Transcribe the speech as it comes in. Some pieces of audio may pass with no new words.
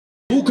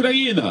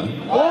Україна!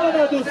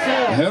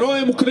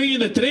 Героям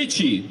України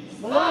тричі!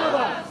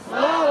 Слава!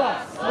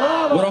 Слава!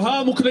 Слава!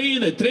 Ворогам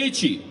України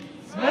тричі!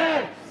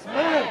 Смерть!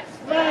 Смерть!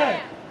 Смерть!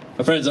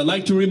 My friends, I'd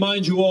like to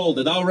remind you all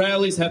that our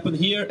rallies happen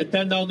here at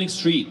 10 Downing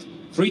Street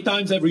 3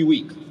 times every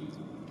week.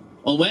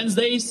 On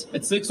Wednesdays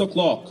at 6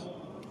 o'clock,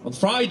 on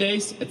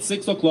Fridays at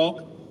 6 o'clock,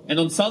 and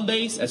on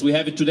Sundays, as we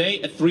have it today,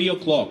 at 3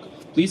 o'clock.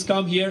 Please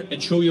come here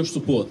and show your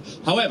support.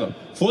 However,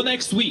 for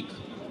next week,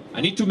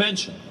 I need to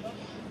mention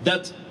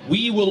that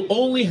we will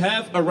only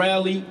have a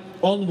rally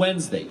on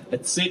Wednesday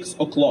at 6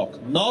 o'clock,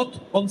 not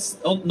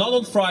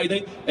on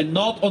Friday and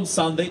not on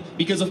Sunday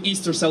because of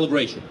Easter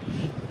celebration.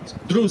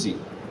 Друзі,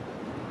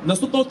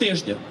 наступного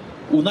тижня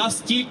у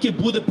нас тільки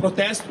буде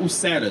протест у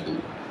середу.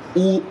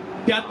 У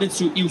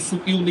п'ятницю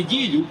і у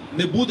неділю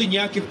не буде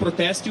ніяких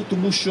протестів,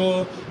 тому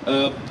що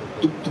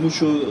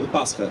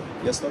Пасха.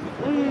 Yes,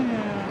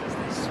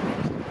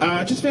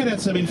 I just found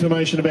out some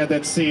information about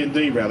that C&D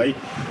rally.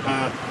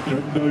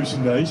 No to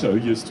NATO,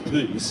 yes to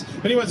peace.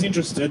 If anyone's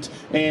interested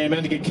and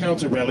want to get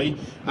counter rally,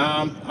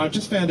 I've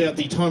just found out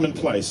the time and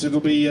place.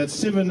 It'll be at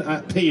 7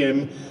 p.m.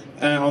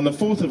 On the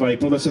 4th of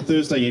April, that's a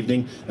Thursday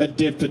evening, at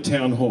Deptford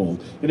Town Hall.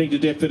 Getting to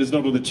Deptford is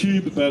not on the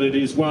tube, but it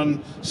is one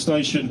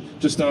station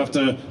just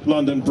after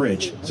London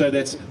Bridge. So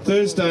that's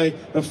Thursday,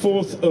 the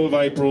 4th of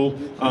April,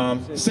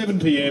 7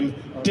 p.m,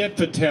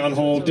 Deptford Town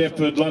Hall,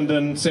 Deptford,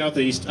 London, South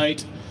East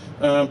 8.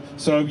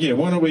 So yeah,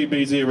 why don't we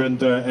be there and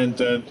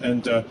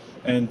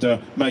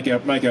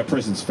make our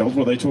presence felt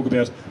while they talk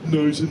about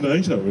no to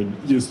NATO and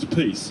yes to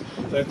peace.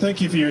 So thank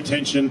you for your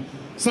attention.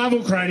 Slava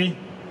Ukraini.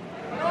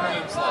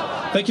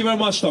 Thank you very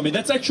much, Tommy.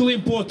 That's actually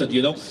important,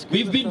 you know.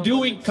 We've been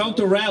doing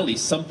counter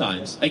rallies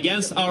sometimes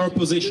against our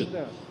opposition.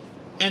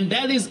 And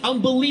that is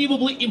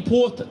unbelievably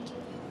important.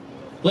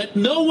 Let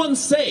no one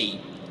say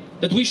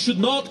that we should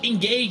not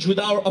engage with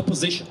our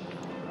opposition.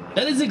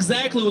 That is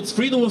exactly what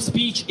freedom of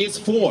speech is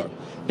for.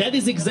 That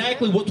is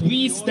exactly what we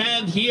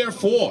stand here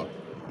for.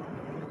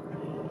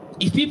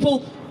 If people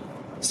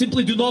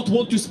simply do not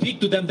want to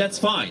speak to them, that's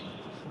fine.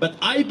 But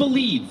I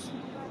believe,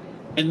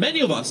 and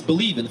many of us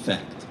believe in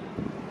fact,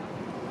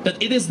 that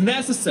it is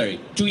necessary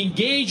to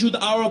engage with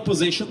our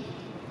opposition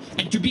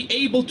and to be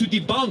able to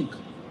debunk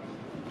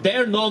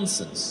their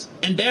nonsense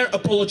and their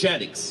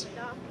apologetics.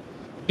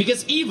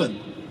 Because even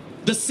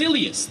the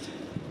silliest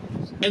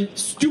and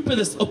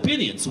stupidest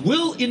opinions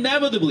will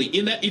inevitably,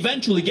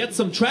 eventually get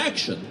some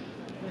traction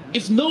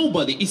if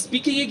nobody is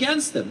speaking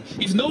against them,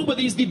 if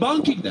nobody is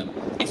debunking them,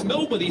 if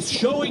nobody is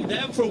showing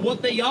them for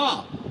what they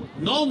are.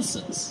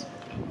 Nonsense.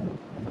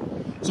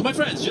 So my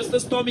friends, just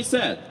as Tommy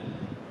said,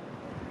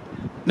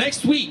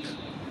 next week,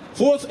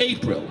 4th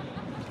April,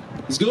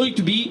 is going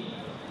to be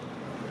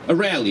a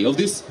rally of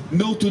this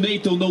no to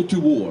NATO, no to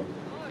war.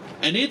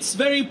 And it's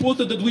very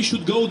important that we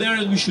should go there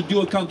and we should do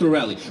a counter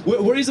rally.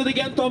 Where is it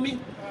again, Tommy?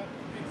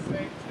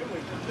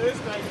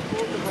 Thursday,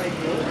 4th of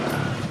April.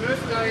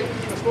 Thursday,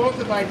 the 4th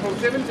of April,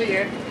 7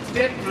 p.m,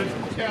 Deptford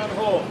Town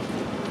Hall.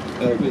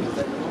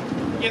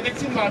 Yeah,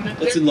 that's in London.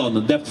 That's in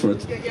London, Deptford.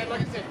 Yeah,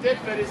 like I said,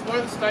 Deptford is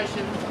one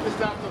station just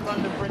after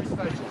London Bridge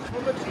Station. It's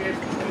on the tube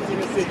and it's in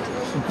the city.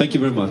 Thank you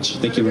very much.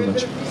 Thank you very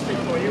much. It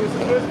was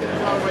the first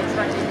railway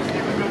track that was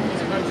ever built in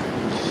this country.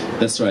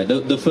 That's right,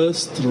 the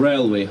first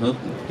railway, huh?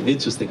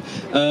 Interesting.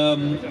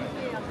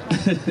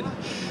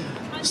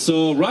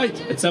 So,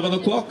 right, at 7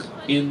 o'clock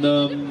in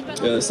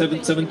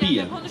 7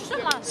 p.m.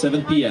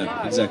 7 p.m.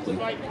 exactly.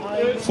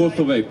 4th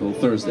of April,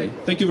 Thursday.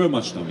 Thank you very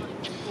much, Tommy.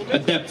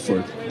 At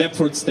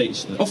Deptford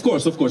Station. Of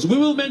course. We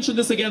will mention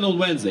this again on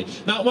Wednesday.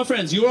 Now, my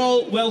friends, you're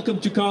all welcome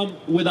to come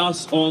with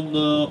us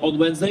on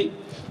Wednesday,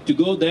 to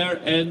go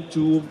there and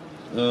to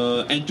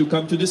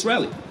come to this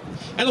rally.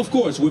 And of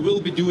course, we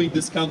will be doing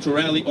this counter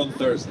rally on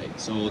Thursday.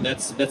 So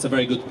that's a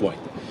very good point.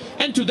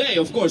 And today,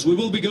 of course, we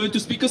will be going to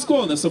Speaker's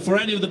Corner. So for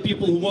any of the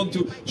people who want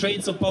to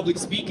train some public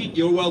speaking,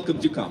 you're welcome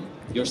to come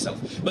yourself.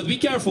 But be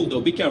careful,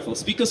 though. Be careful.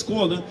 Speaker's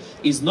Corner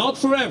is not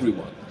for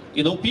everyone.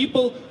 You know,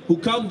 people who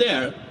come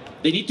there,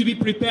 they need to be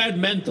prepared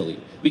mentally.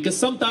 Because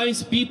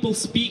sometimes people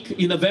speak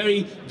in a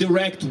very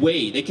direct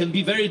way. They can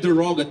be very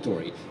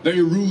derogatory,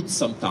 very rude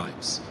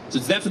sometimes. So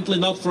it's definitely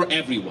not for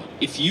everyone.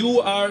 If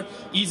you are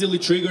easily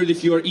triggered,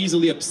 if you are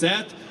easily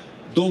upset,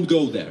 don't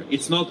go there.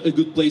 It's not a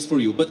good place for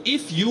you. But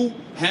if you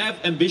have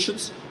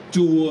ambitions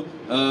to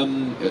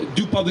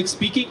do public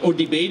speaking or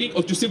debating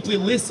or to simply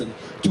listen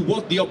to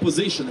what the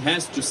opposition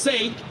has to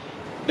say,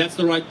 that's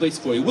the right place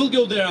for you. We'll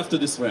go there after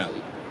this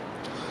rally.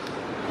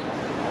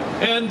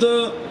 And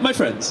my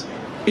friends,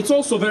 it's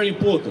also very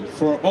important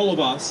for all of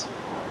us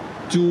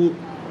to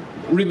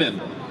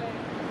remember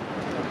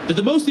that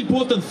the most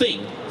important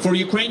thing for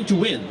Ukraine to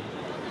win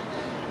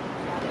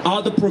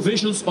are the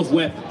provisions of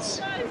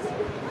weapons.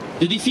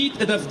 The defeat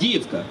at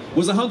Avdiivka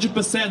was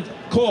 100%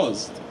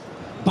 caused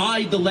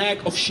by the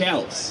lack of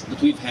shells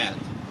that we've had.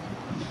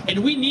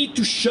 And we need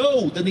to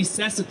show the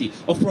necessity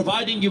of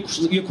providing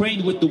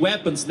Ukraine with the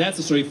weapons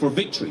necessary for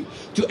victory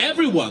to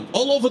everyone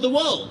all over the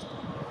world.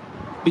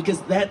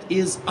 Because that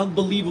is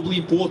unbelievably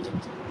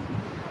important.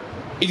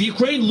 If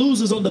Ukraine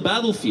loses on the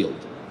battlefield,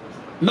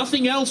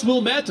 nothing else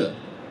will matter.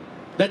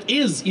 that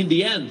is, in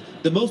the end,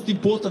 the most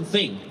important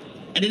thing.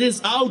 And it is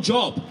our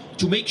job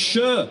to make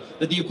sure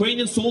that the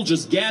Ukrainian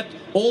soldiers get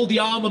all the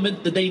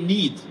armament that they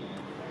need.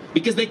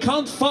 Because they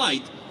can't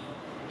fight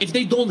if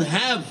they don't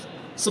have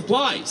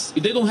supplies,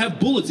 if they don't have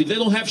bullets, if they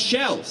don't have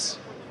shells.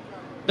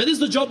 That is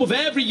the job of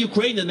every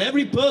Ukrainian,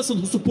 every person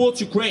who supports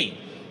Ukraine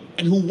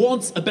and who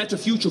wants a better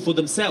future for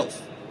themselves.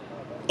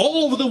 All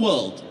over the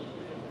world.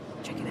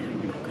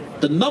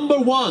 The number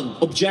one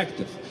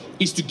objective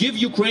is to give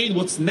Ukraine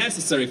what's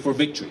necessary for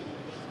victory.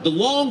 The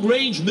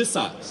long-range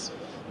missiles,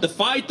 the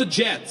fighter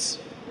jets,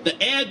 the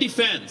air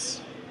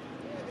defense.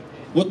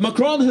 What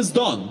Macron has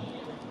done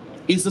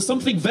is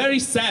something very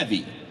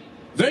savvy,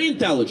 very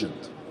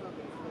intelligent.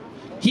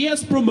 He has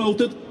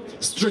promoted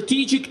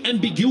strategic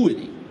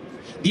ambiguity.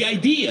 The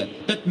idea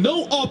that no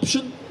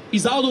option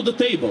is out of the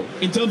table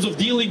in terms of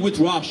dealing with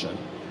Russia.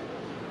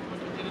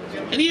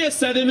 And he has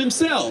said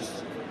himself,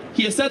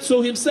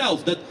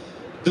 that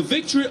the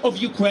victory of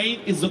Ukraine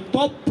is the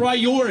top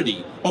priority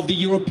of the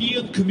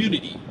European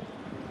community.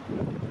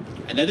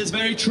 And that is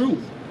very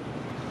true.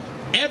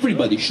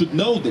 Everybody should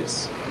know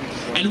this.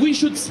 And we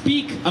should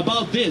speak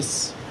about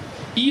this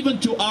even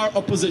to our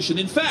opposition.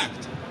 In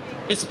fact,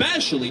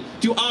 especially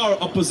to our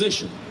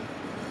opposition.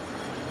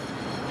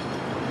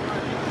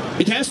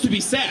 It has to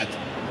be said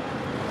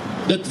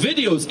that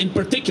videos in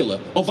particular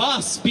of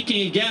us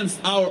speaking against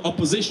our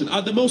opposition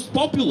are the most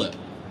popular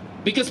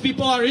because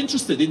people are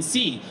interested in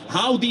seeing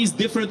how these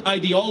different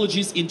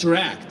ideologies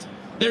interact.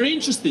 They're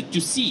interested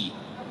to see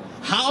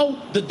how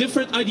the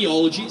different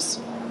ideologies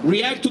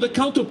react to the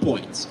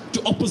counterpoints, to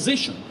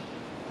opposition,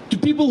 to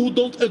people who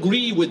don't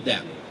agree with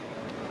them.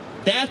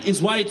 That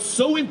is why it's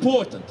so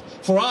important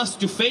for us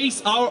to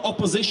face our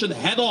opposition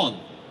head on,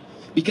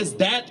 because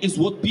that is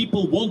what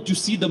people want to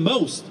see the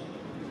most.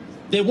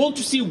 They want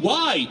to see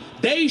why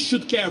they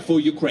should care for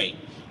Ukraine,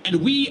 and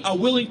we are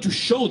willing to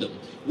show them.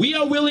 We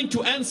are willing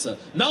to answer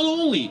not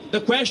only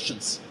the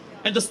questions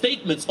and the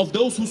statements of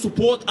those who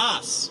support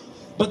us,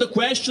 but the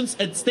questions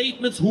and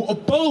statements who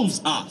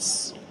oppose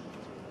us.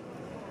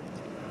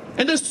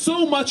 And there's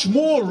so much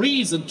more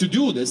reason to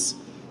do this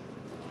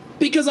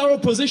because our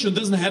opposition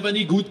doesn't have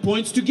any good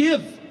points to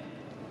give.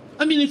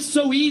 I mean, it's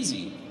so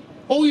easy.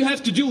 All you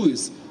have to do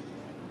is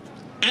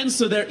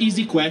answer their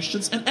easy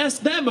questions and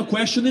ask them a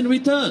question in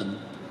return.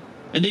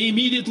 And they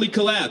immediately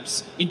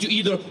collapse into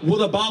either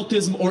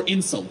whataboutism or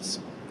insults.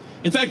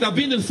 In fact, I've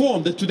been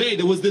informed that today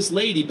there was this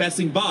lady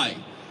passing by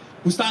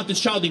who started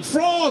shouting,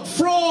 "Fraud,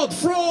 fraud,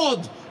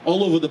 fraud,"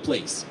 all over the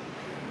place.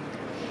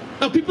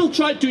 Now, people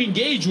tried to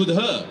engage with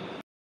her.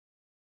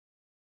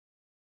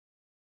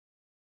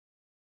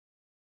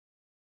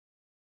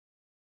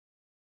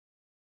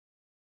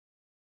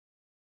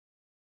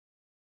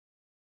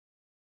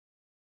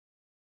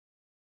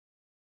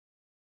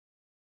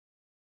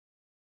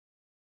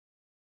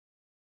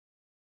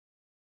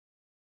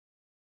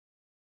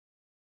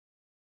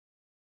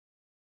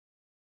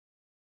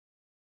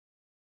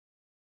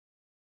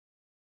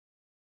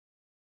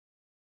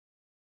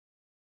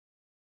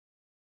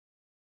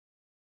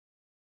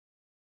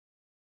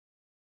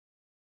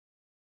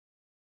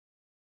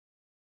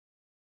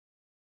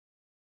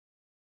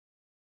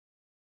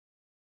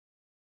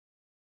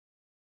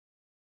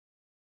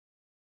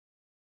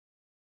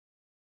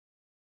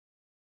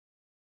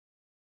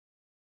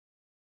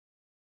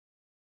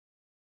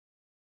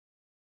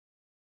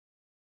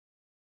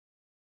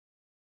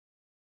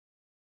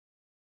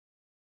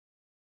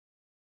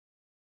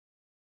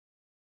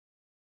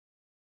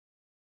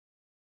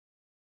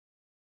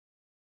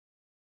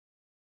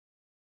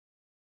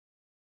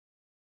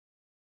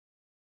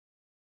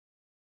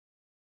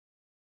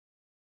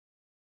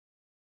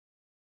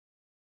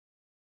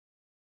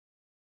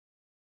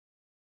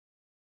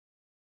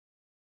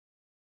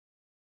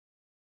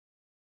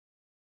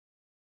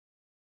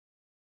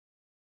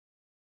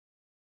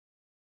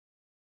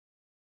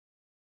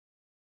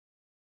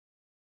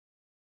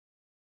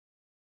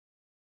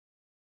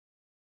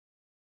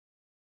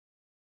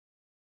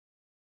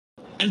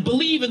 And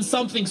believe in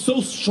something so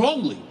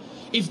strongly,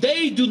 if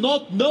they do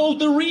not know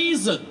the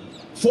reason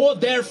for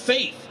their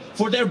faith,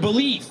 for their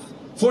belief,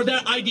 for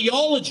their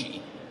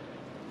ideology,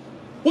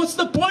 what's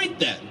the point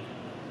then?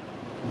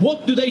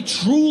 What do they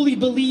truly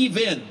believe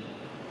in?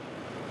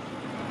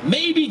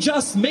 Maybe,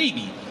 just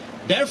maybe,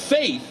 their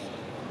faith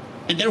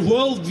and their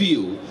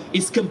worldview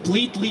is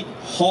completely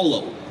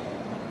hollow.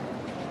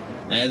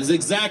 That is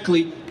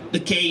exactly the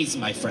case,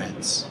 my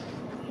friends.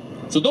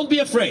 So don't be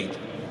afraid.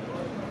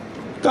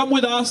 Come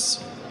with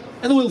us,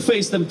 and we'll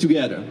face them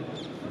together.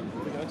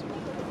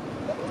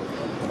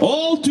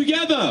 All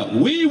together,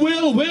 we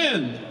will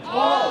win.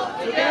 All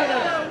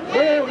together,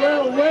 we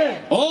will win.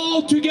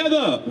 All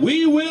together,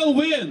 we will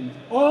win.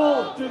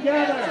 All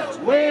together,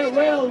 we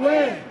will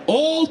win.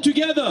 All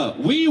together,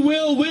 we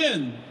will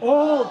win.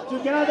 All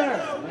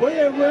together,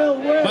 we will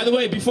win. By the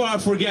way, before I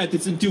forget,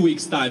 it's in 2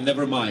 weeks' time,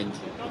 never mind.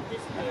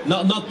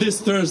 Not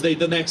this Thursday,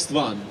 the next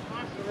one.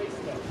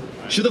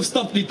 Should have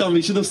stopped me,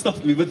 Tommy. Should have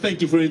stopped me. But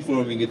thank you for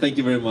informing me. Thank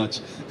you very much.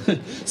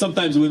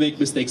 Sometimes we make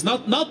mistakes.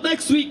 Not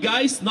next week,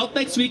 guys. Not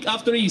next week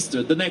after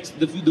Easter.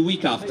 The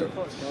week after.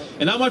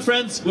 And now, my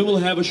friends, we will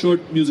have a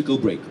short musical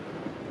break.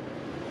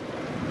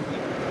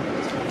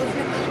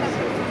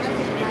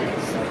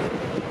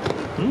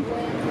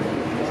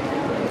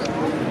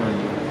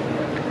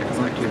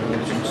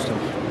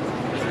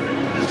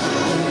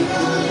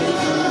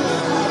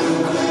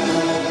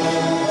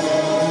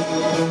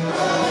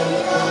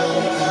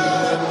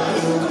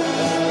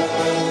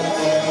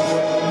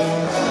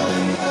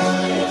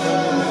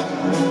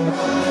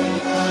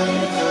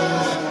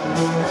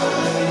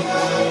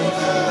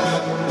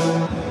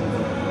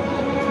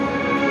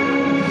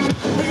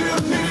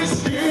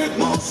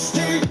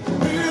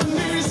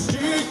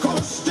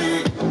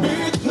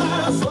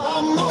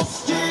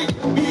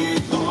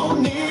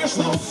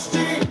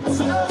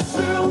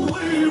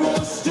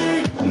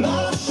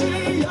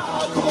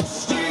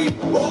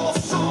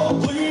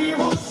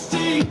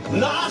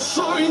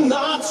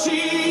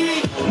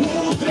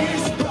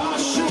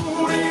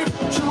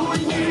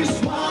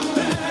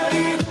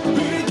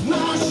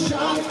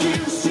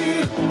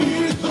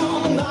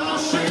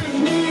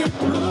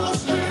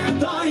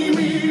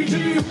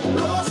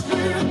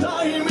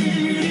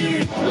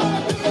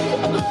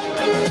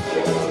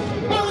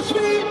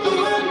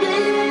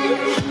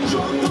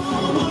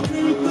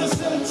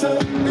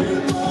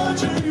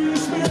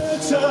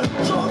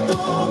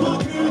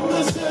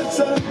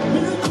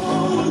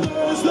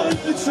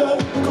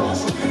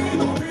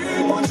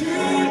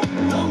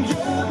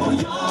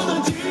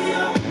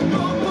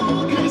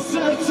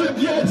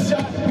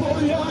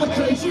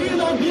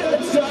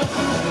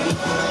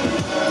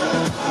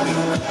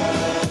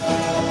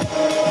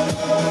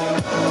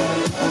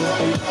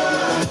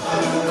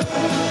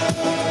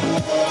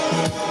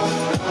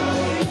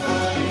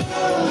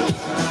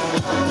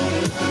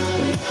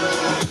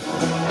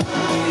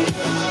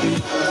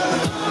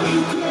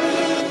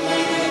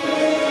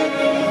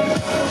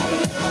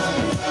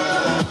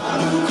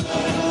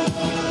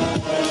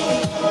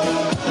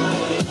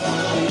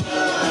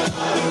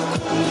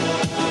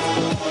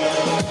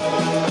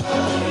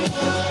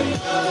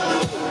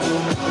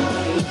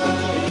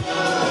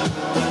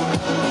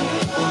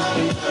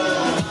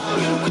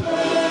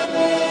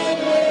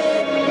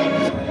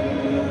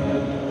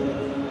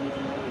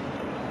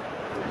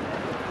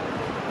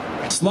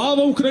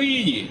 Слава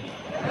Україні!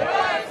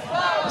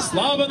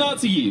 Слава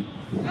нації!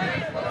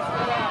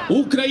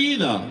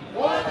 Україна!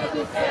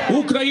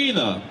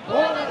 Україна!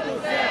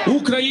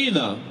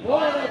 Україна!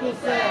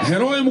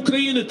 Героям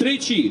України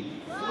тричі!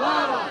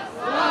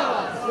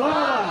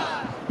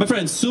 My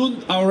friends,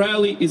 soon our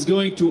rally is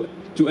going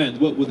to end.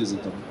 What is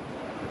it, Tom?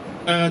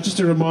 Just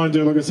a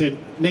reminder, like I said,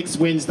 next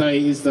Wednesday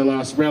is the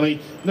last rally.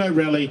 No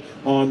rally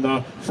on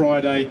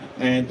Friday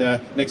and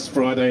next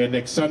Friday and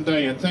next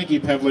Sunday. And thank you,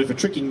 Pavlo, for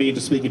tricking me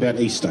into speaking about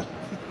Easter.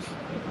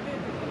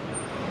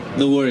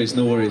 No worries,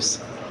 no worries.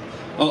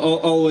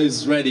 Always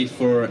ready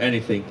for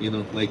anything, you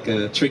know, like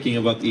tricking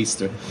about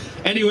Easter.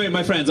 Anyway,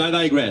 my friends, I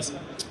digress.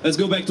 Let's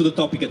go back to the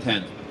topic at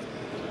hand.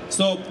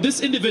 So this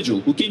individual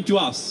who came to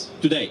us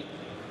today,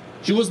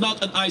 she was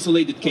not an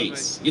isolated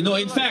case. You know,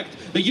 in fact,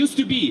 there used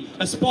to be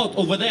a spot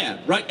over there,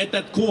 right at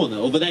that corner,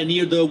 over there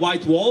near the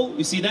white wall.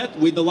 You see that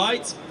with the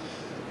lights?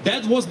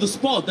 That was the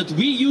spot that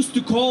we used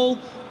to call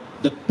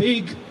the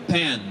Pig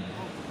Pen.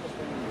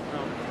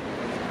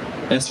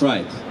 That's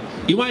right.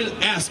 You might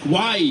ask,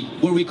 why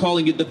were we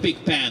calling it the Pig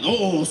Pen?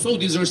 Oh, so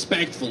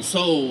disrespectful,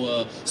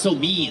 so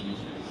mean.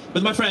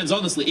 But my friends,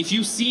 honestly, if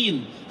you've seen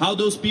how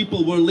those people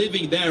were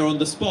living there on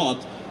the spot,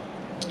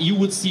 you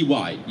would see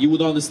why. You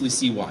would honestly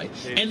see why.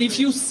 And if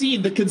you've seen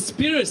the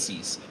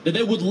conspiracies that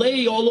they would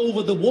lay all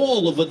over the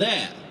wall over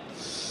there,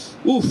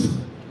 oof,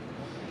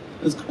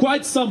 it's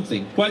quite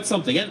something, quite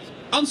something. And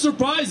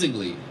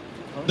unsurprisingly,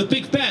 the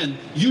Pig Pen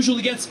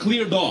usually gets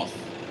cleared off.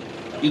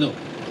 You know,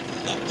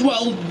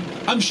 well,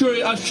 I'm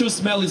sure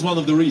smell is one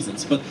of the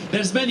reasons, but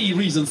there's many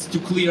reasons to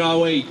clear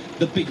away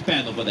the Pig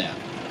Pen over there.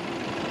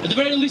 At the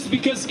very least,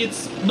 because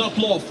it's not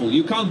lawful.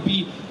 You can't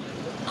be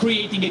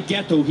creating a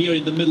ghetto here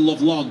in the middle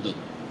of London,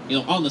 you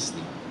know,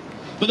 honestly.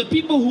 But the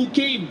people who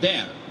came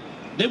there,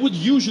 they would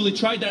usually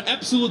try their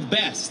absolute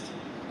best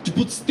to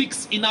put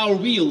sticks in our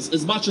wheels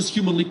as much as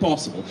humanly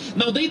possible.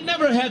 Now, they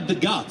never had the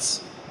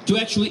guts to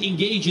actually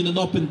engage in an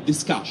open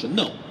discussion,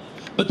 no.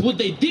 But what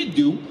they did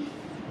do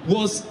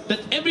was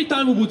that every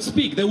time we would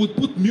speak, they would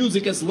put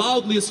music as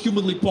loudly as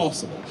humanly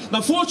possible.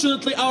 Now,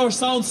 fortunately, our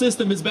sound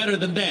system is better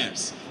than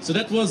theirs, so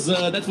that was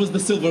the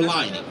silver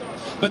lining.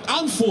 But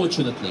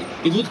unfortunately,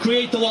 it would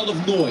create a lot of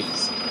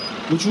noise,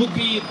 which would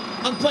be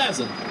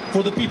unpleasant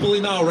for the people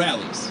in our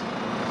rallies.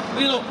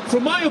 You know,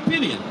 from my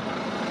opinion,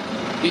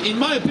 in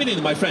my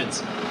opinion, my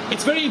friends,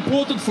 it's very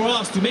important for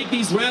us to make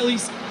these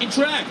rallies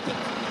interactive.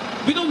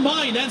 We don't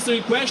mind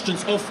answering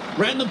questions of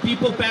random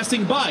people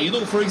passing by. You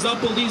know, for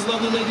example, these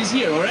lovely ladies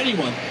here, or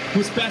anyone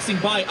who's passing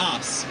by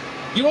us.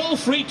 You're all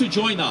free to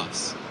join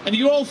us, and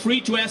you're all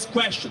free to ask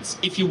questions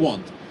if you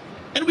want.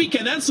 And we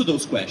can answer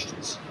those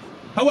questions.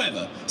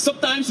 However,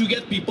 sometimes you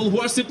get people who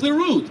are simply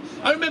rude.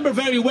 I remember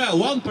very well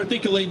one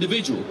particular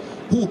individual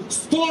who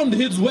stormed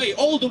his way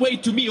all the way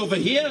to me over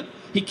here.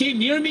 He came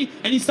near me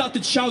and he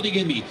started shouting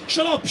at me,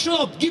 shut up,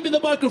 give me the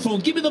microphone,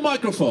 give me the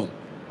microphone.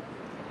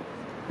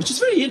 Which is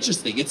very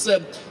interesting. It's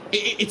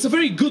a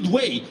very good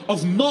way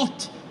of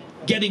not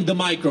getting the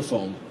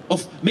microphone,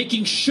 of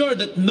making sure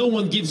that no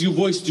one gives you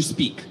voice to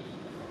speak.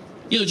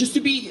 You know, just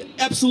to be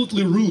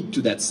absolutely rude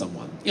to that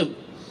someone. You know,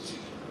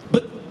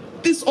 but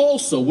this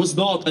also was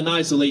not an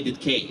isolated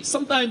case.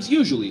 Sometimes,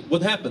 usually,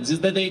 what happens is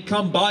that they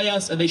come by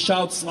us and they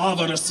shout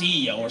Slava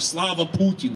Rossiya or Slava Putin.